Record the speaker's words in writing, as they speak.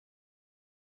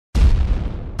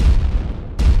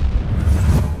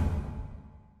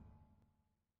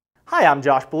Hi, I'm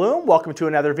Josh Bloom. Welcome to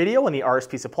another video in the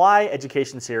RSP Supply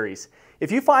Education Series.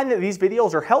 If you find that these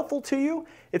videos are helpful to you,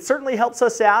 it certainly helps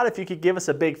us out if you could give us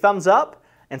a big thumbs up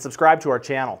and subscribe to our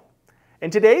channel. In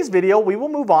today's video, we will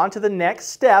move on to the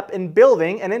next step in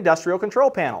building an industrial control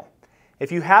panel.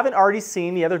 If you haven't already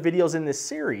seen the other videos in this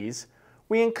series,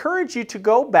 we encourage you to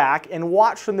go back and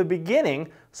watch from the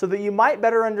beginning so that you might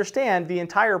better understand the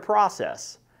entire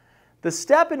process. The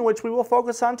step in which we will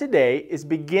focus on today is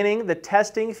beginning the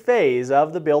testing phase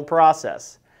of the build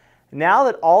process. Now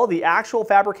that all the actual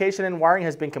fabrication and wiring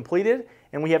has been completed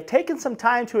and we have taken some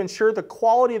time to ensure the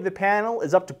quality of the panel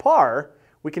is up to par,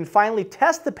 we can finally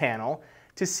test the panel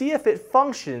to see if it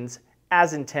functions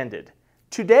as intended.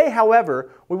 Today, however,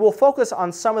 we will focus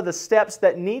on some of the steps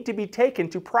that need to be taken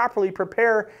to properly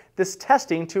prepare this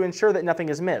testing to ensure that nothing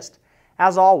is missed.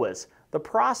 As always, the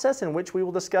process in which we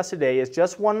will discuss today is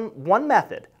just one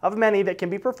method of many that can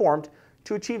be performed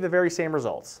to achieve the very same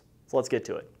results. So let's get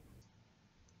to it.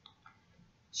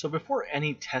 So before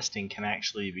any testing can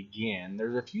actually begin,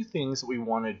 there's a few things that we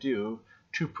want to do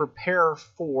to prepare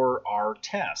for our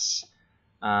tests.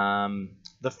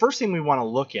 The first thing we want to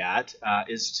look at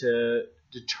is to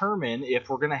determine if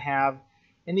we're going to have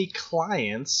any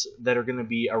clients that are going to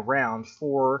be around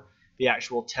for the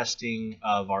actual testing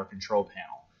of our control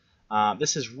panel.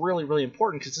 This is really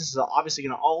important because this is obviously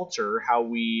going to alter how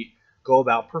we go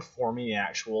about performing the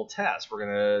actual test. We're going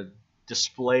to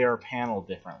display our panel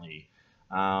differently.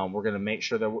 We're going to make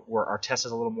sure that our test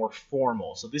is a little more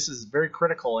formal. So this is very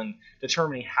critical in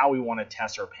determining how we want to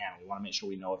test our panel. We want to make sure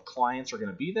we know if clients are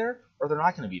going to be there or they're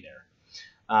not going to be there.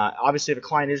 Obviously, if a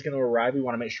client is going to arrive, we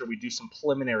want to make sure we do some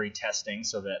preliminary testing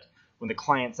so that when the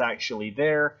client's actually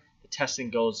there, the testing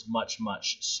goes much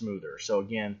smoother. So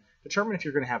again, determine if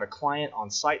you're going to have a client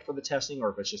on site for the testing or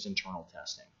if it's just internal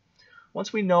testing.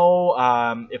 Once we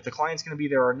know if the client's going to be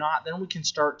there or not, then we can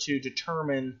start to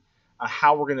determine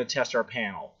how we're going to test our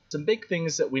panel. Some big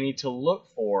things that we need to look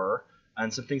for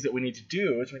and some things that we need to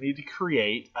do is we need to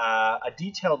create a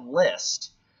detailed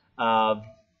list of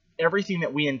everything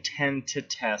that we intend to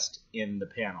test in the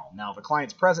panel. Now, if a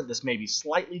client's present, this may be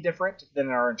slightly different than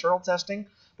in our internal testing,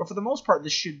 but for the most part,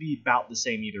 this should be about the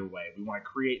same either way. We want to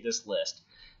create this list.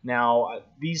 Now,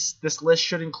 this list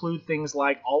should include things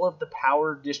like all of the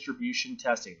power distribution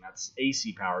testing. That's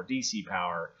AC power, DC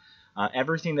power,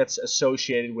 everything that's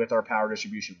associated with our power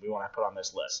distribution we want to put on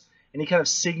this list. Any kind of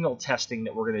signal testing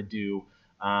that we're going to do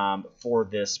for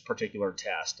this particular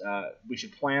test. We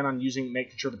should plan on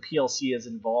making sure the PLC is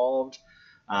involved,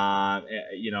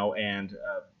 and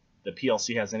the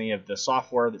PLC has any of the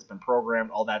software that's been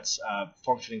programmed, all that's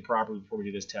functioning properly before we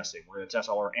do this testing. We're going to test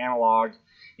all our analog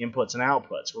inputs and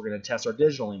outputs. We're going to test our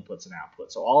digital inputs and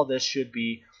outputs. So all of this should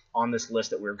be on this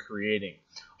list that we're creating.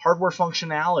 Hardware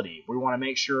functionality. We want to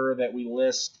make sure that we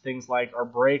list things like our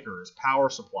breakers,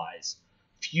 power supplies,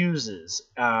 fuses,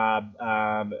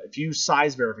 fuse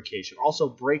size verification, also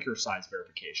breaker size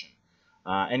verification.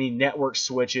 Any network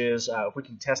switches, if we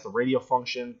can test the radio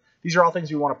function. These are all things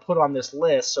we want to put on this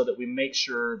list so that we make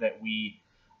sure that we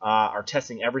are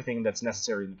testing everything that's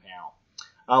necessary in the panel.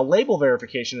 Label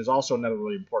verification is also another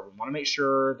really important. We want to make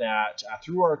sure that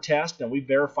through our test, and we've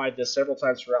verified this several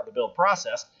times throughout the build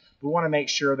process, we want to make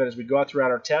sure that as we go out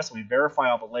throughout our test, we verify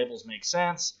all the labels make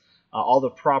sense, all the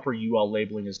proper UL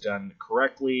labeling is done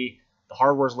correctly, the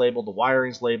hardware's labeled, the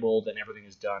wiring's labeled, and everything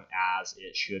is done as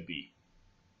it should be.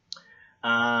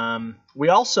 We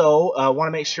also want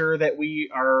to make sure that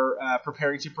we are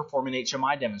preparing to perform an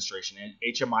HMI demonstration. And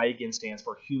HMI again stands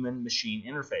for Human Machine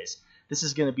Interface. This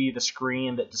is going to be the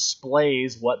screen that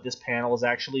displays what this panel is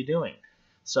actually doing.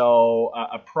 So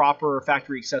a proper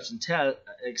factory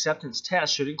acceptance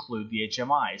test should include the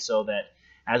HMI so that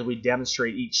as we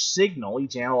demonstrate each signal,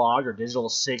 each analog or digital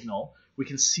signal, we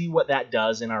can see what that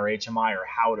does in our HMI or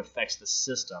how it affects the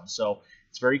system. So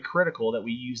it's very critical that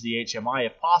we use the HMI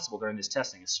if possible during this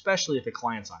testing, especially if the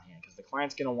client's on hand, because the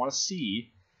client's going to want to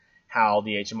see how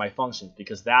the HMI functions,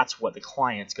 because that's what the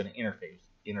client's going to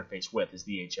interface with is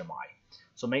the HMI.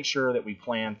 So make sure that we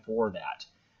plan for that.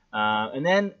 And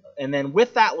then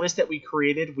with that list that we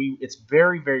created, it's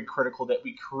very critical that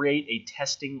we create a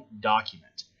testing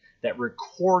document that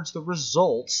records the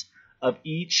results of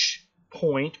each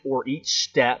point or each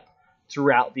step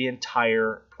throughout the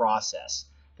entire process.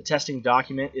 The testing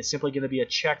document is simply going to be a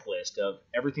checklist of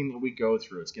everything that we go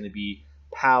through. It's going to be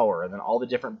power and then all the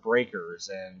different breakers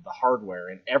and the hardware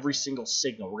and every single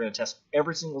signal. We're going to test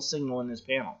every single signal in this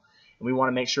panel. And we want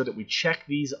to make sure that we check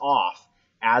these off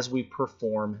as we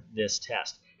perform this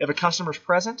test. If a customer's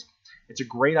present, it's a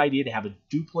great idea to have a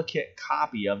duplicate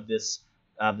copy of this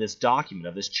document,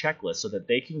 of this checklist, so that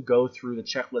they can go through the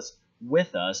checklist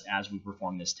with us as we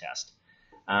perform this test.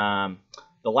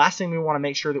 The last thing we want to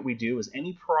make sure that we do is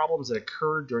any problems that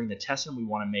occurred during the testing, we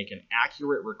want to make an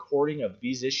accurate recording of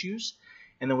these issues.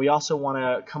 And then we also want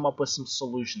to come up with some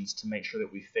solutions to make sure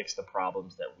that we fix the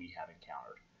problems that we have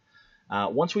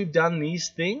encountered. Once we've done these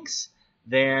things,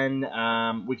 then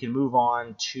we can move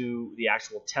on to the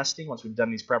actual testing. Once we've done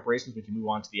these preparations, we can move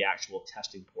on to the actual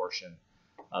testing portion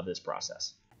of this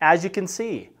process. As you can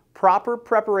see, proper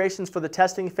preparations for the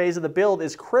testing phase of the build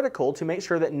is critical to make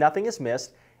sure that nothing is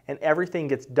missed and everything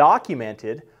gets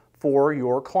documented for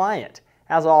your client.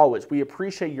 As always, we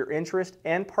appreciate your interest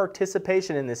and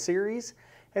participation in this series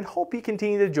and hope you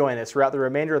continue to join us throughout the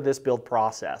remainder of this build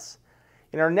process.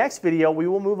 In our next video, we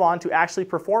will move on to actually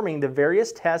performing the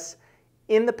various tests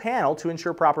in the panel to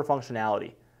ensure proper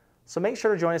functionality. So make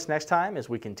sure to join us next time as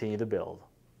we continue the build.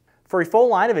 For a full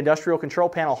line of industrial control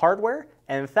panel hardware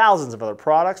and thousands of other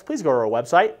products, please go to our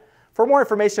website. For more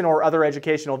information or other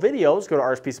educational videos, go to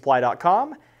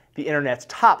rspsupply.com, the internet's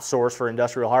top source for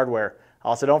industrial hardware.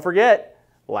 Also, don't forget,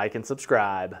 like and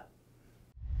subscribe.